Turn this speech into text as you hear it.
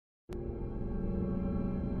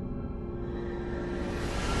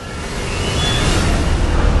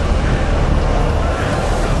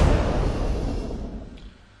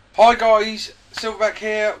Hi guys, Silverback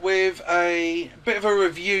here with a bit of a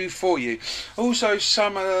review for you. Also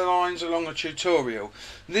some of the lines along a tutorial.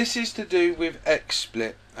 This is to do with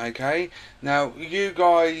Xsplit, okay? Now you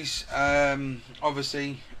guys,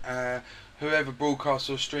 obviously, whoever broadcasts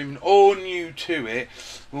or streaming or new to it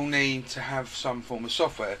will need to have some form of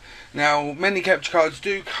software. Now many capture cards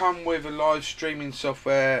do come with a live streaming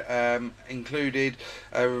software included.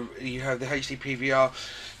 You have the HD PVR.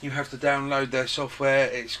 You have to download their software.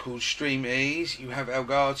 It's called StreamEase. You have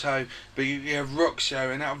Elgato, but you have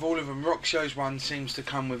Roxio, and out of all of them, Roxio's one seems to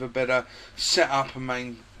come with a better setup and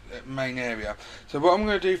main area. So what I'm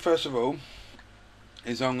going to do first of all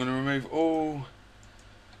is I'm going to remove all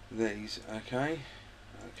these. Okay,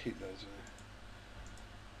 I'll keep those there.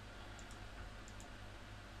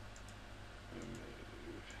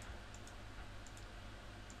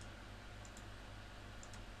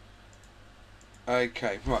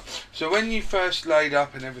 Okay, right, so when you first load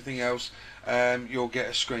up and everything else, you'll get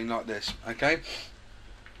a screen like this. Okay,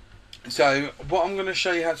 so what I'm going to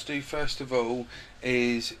show you how to do first of all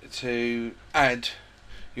is to add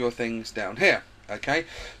your things down here. Okay,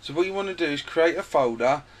 so what you want to do is create a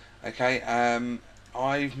folder. Okay,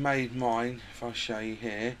 I've made mine. If I show you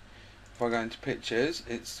here, if I go into pictures,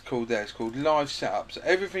 it's called live setup. So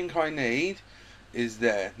everything I need is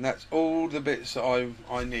there, and that's all the bits that I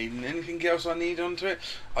need, and anything else I need onto it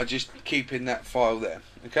I just keep in that file there.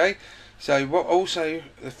 Okay, so what also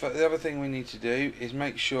the other thing we need to do is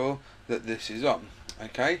make sure that this is on.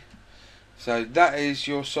 Okay, so that is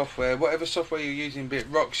your software, whatever software you're using, be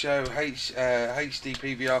it Roxio, HD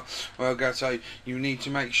PVR or Elgato, you need to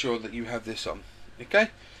make sure that you have this on. Okay,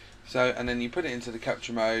 so and then you put it into the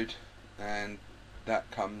capture mode and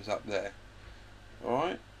that comes up there.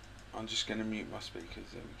 Alright, I'm just going to mute my speakers.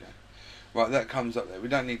 There we go. Right, that comes up there. We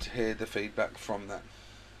don't need to hear the feedback from that.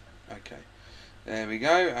 Okay, there we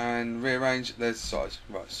go, and rearrange. There's the size.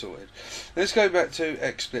 Right, sorted. Let's go back to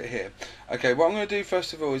Xsplit here. Okay, what I'm going to do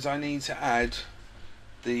first of all is I need to add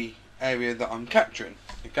the area that I'm capturing.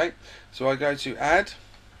 Okay, so I go to add.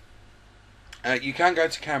 You can go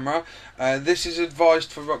to camera. This is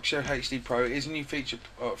advised for Roxio HD Pro. It is a new feature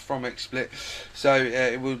from Xsplit, so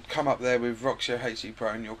it will come up there with Roxio HD Pro,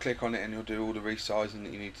 and you'll click on it and you'll do all the resizing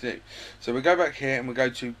that you need to do. So we go back here and we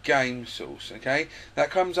go to game source. Okay,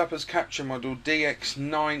 that comes up as capture model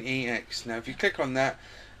DX9EX. Now if you click on that,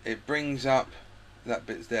 it brings up that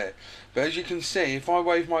bit's there. But as you can see, if I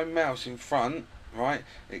wave my mouse in front, right,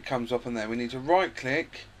 it comes up on there. We need to right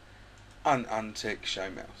click and untick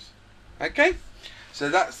show mouse. Okay, so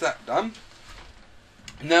that's that done.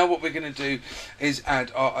 Now what we're going to do is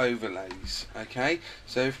add our overlays. Okay,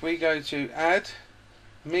 so if we go to add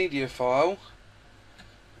media file,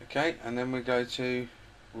 okay, and then we go to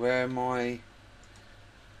where my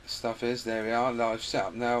stuff is, there we are, live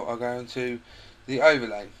setup. Now I'll go into the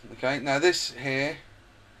overlay. Okay, now this here,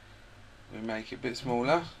 we make it a bit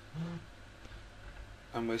smaller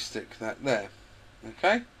and we stick that there.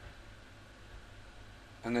 Okay,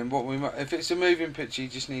 and then what we might, if it's a moving picture, you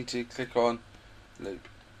just need to click on loop.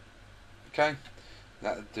 Okay,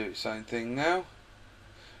 that'll do its own thing now.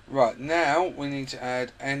 Right, now we need to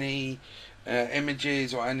add any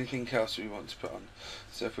images or anything else we want to put on.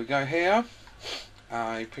 So if we go here,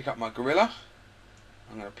 I pick up my gorilla.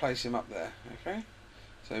 I'm going to place him up there. Okay,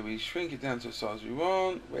 so we shrink it down to the size we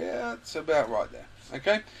want. Yeah, it's about right there.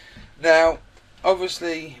 Okay, now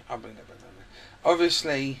obviously I'll bring that back down there.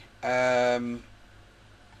 Obviously,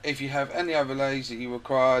 if you have any overlays that you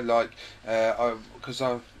require, like because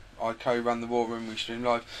I co-run the War Room, we stream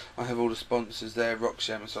live, I have all the sponsors there,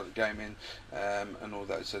 Roxio and Solid Gaming, and all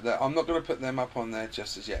those. So that I'm not going to put them up on there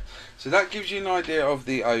just as yet. So that gives you an idea of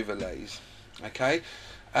the overlays. Okay,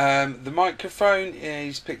 the microphone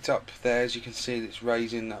is picked up there, as you can see, it's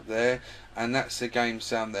raising up there, and that's the game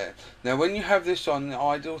sound there. Now when you have this on, the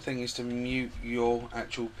ideal thing is to mute your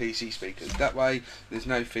actual PC speakers. That way there's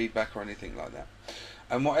no feedback or anything like that.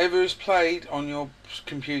 And whatever is played on your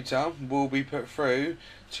computer will be put through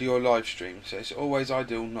to your live stream. So it's always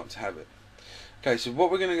ideal not to have it. Okay, so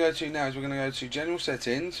what we're going to go to now is we're going to go to General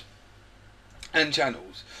Settings and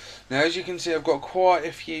Channels. Now as you can see, I've got quite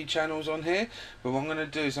a few channels on here, but what I'm going to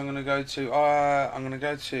do is I'm going to go to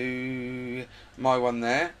my one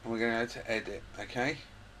there, and we're going to go to Edit. Okay.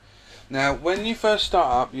 Now when you first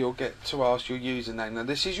start up, you'll get to ask your username. Now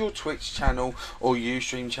this is your Twitch channel or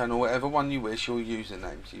Ustream channel, whatever one you wish, your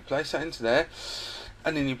username. So you place that into there,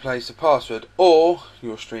 and then you place the password or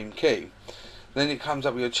your stream key. Then it comes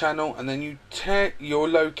up with your channel, and then you take your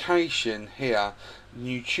location here.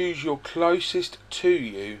 You choose your closest to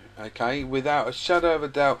you, okay, without a shadow of a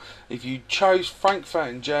doubt. If you chose Frankfurt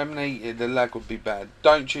in Germany, the lag would be bad.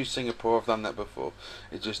 Don't choose Singapore, I've done that before.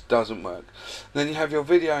 It just doesn't work. Then you have your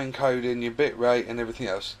video encoding, your bitrate and everything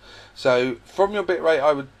else. So from your bitrate,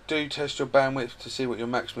 I would test your bandwidth to see what your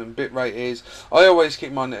maximum bitrate is. I always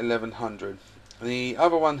keep mine at 1100. The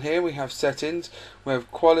other one here, we have settings, we have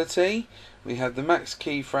quality, we have the max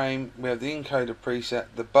keyframe, we have the encoder preset,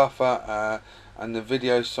 the buffer, and the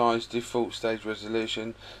video size, default stage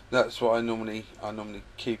resolution. That's what I normally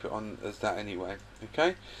keep it on as that anyway.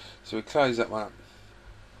 Okay, so we close that one up.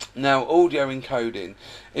 Now, audio encoding.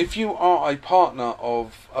 If you are a partner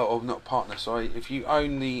if you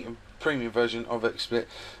own the premium version of Xsplit,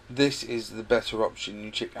 this is the better option. You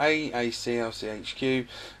check AAC, LCHQ,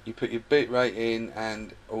 you put your bitrate in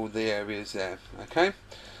and all the areas there. Okay,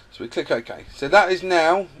 so we click OK. So that is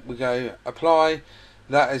now, we go apply,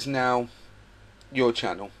 that is now your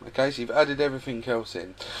channel. Okay, so you've added everything else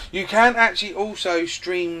in. You can actually also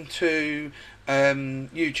stream to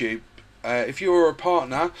YouTube. If you're a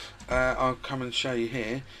partner, I'll come and show you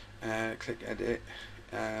here. Click edit.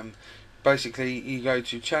 Basically, you go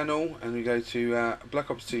to channel and you go to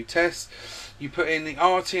Black Ops 2 test. You put in the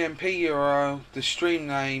RTMP URL, the stream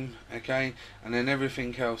name, okay, and then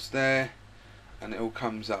everything else there, and it all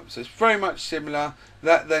comes up. So it's very much similar.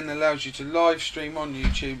 That then allows you to live stream on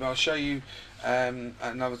YouTube. I'll show you at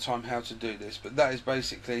another time how to do this, but that is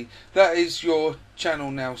basically, that is your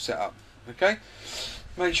channel now set up. Okay,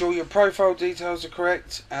 make sure your profile details are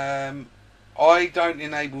correct. I don't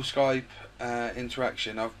enable Skype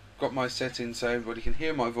interaction. I've got my settings so everybody can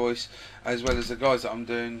hear my voice, as well as the guys that I'm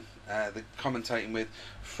doing the commentating with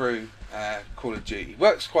through Call of Duty.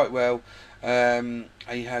 Works quite well. And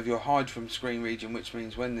you have your hide from screen region, which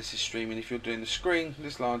means when this is streaming, if you're doing the screen,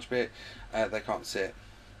 this large bit, they can't see it.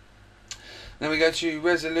 Then we go to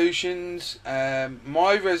resolutions.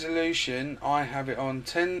 My resolution, I have it on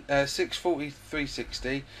 640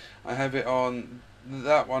 360. I have it on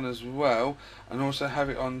that one as well, and also have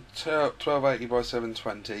it on 1280 by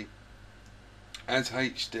 720 as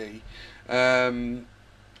HD.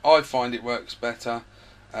 I find it works better.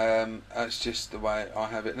 That's just the way I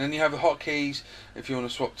have it. And then you have the hotkeys if you want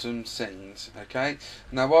to swap some scenes. Okay,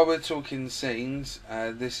 now while we're talking scenes,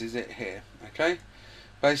 this is it here. Okay,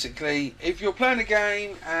 basically, if you're playing a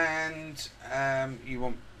game and you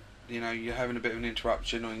want, you're having a bit of an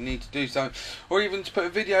interruption, or you need to do something, or even to put a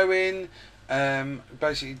video in,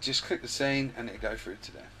 basically just click the scene and it'll go through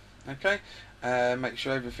to there. Okay, make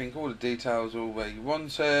sure everything, all the details, all where you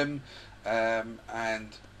want them,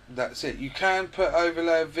 and that's it. You can put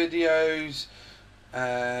overlay of videos.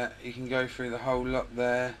 You can go through the whole lot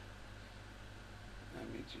there. Let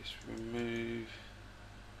me just remove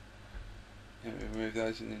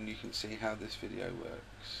those, and then you can see how this video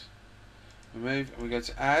works. Remove, and we go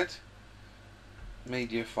to add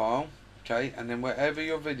media file. Okay, and then wherever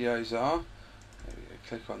your videos are, there we go,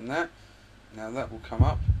 click on that. Now that will come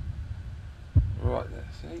up right there.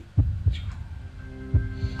 See,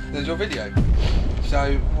 there's your video.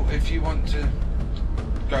 So if you want to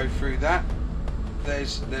go through that,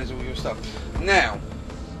 there's all your stuff. Now,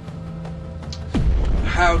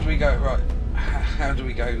 how do we go? Right, how do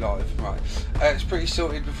we go live? Right, it's pretty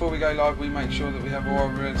sorted. Before we go live, we make sure that we have our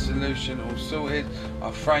resolution all sorted,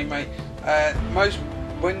 our frame rate.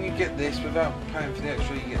 When you get this, without paying for the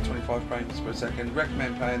extra, you get 25 frames per second.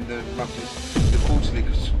 Recommend paying the quarterly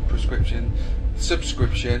subscription.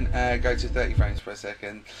 Go to 30 frames per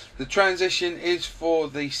second. The transition is for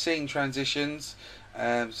the scene transitions.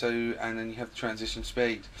 And then you have the transition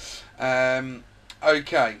speed.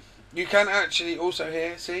 Okay, you can actually also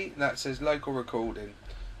here see that says local recording.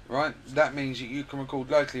 Right, that means you can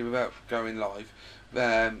record locally without going live.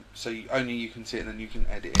 So only you can see it, and then you can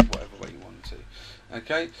edit it whatever way you want to.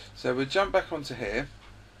 Okay, so we'll jump back onto here,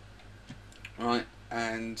 right,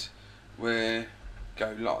 and we'll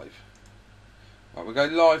go live. Right, we'll go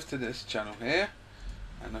live to this channel here,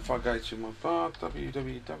 and if I go to my bar,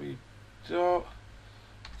 www.twitch.tv/ID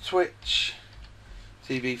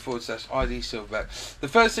Silverback. The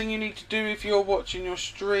first thing you need to do if you're watching your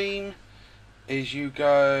stream is you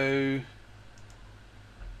go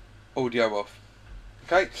audio off.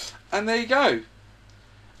 Okay, and there you go.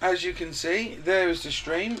 As you can see, there is the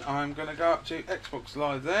stream. I'm going to go up to Xbox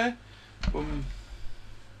Live there. Boom.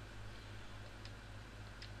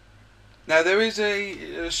 Now there is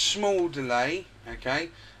a small delay. Okay,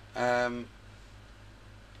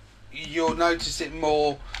 you'll notice it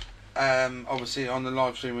more obviously on the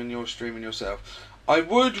live stream when you're streaming yourself. I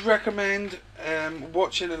would recommend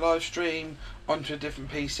watching a live stream onto a different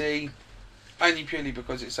PC, only purely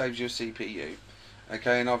because it saves your CPU.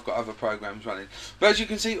 Okay, and I've got other programs running. But as you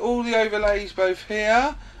can see, all the overlays both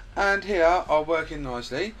here and here are working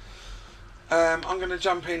nicely. I'm going to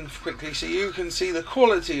jump in quickly so you can see the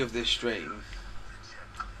quality of this stream.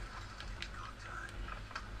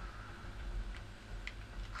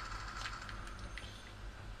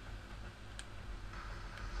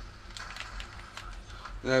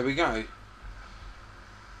 There we go.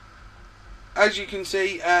 As you can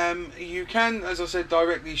see, you can, as I said,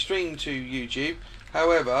 directly stream to YouTube.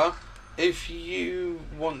 However, if you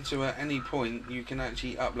want to at any point, you can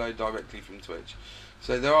actually upload directly from Twitch.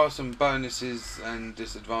 So there are some bonuses and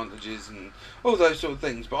disadvantages and all those sort of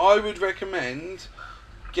things. But I would recommend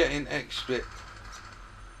getting Xsplit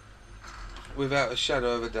without a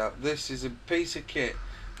shadow of a doubt. This is a piece of kit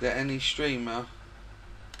that any streamer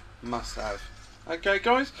must have. Okay,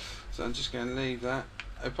 guys? So I'm just going to leave that.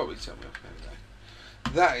 It'll probably tell me off. There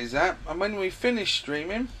we go. That is that. And when we finish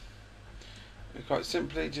streaming, we quite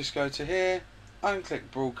simply just go to here, unclick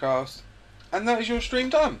broadcast, and that is your stream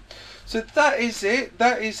done. So that is it.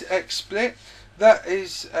 That is Xsplit. That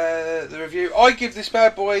is the review. I give this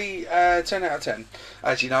bad boy 10 out of 10.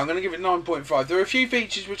 Actually, no, I'm going to give it 9.5. There are a few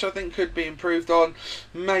features which I think could be improved on.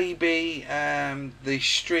 Maybe the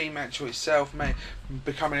stream actual itself may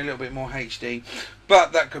becoming a little bit more HD,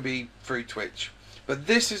 but that could be through Twitch. But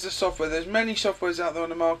this is the software. There's many softwares out there on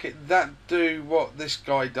the market that do what this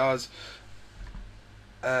guy does.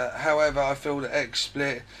 However, I feel that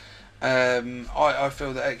Xsplit, I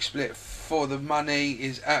feel that Xsplit for the money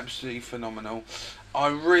is absolutely phenomenal. I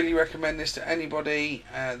really recommend this to anybody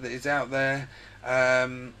that is out there,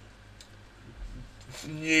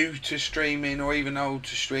 new to streaming or even old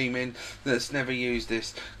to streaming, that's never used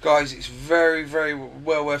this. Guys, it's very, very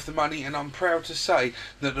well worth the money, and I'm proud to say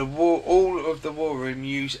that all of the War Room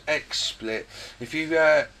use Xsplit.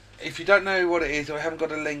 If you don't know what it is or haven't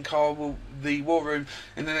got a link, the War Room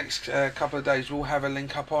in the next couple of days will have a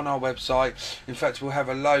link up on our website. In fact, we'll have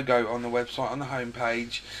a logo on the website on the home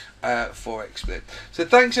page for Xsplit. So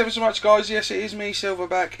thanks ever so much, guys. Yes, it is me,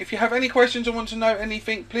 Silverback. If you have any questions or want to know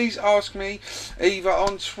anything, please ask me either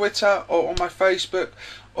on Twitter or on my Facebook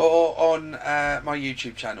or on my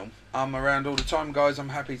YouTube channel. I'm around all the time, guys. I'm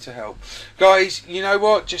happy to help. Guys, you know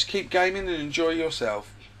what? Just keep gaming and enjoy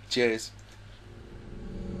yourself. Cheers.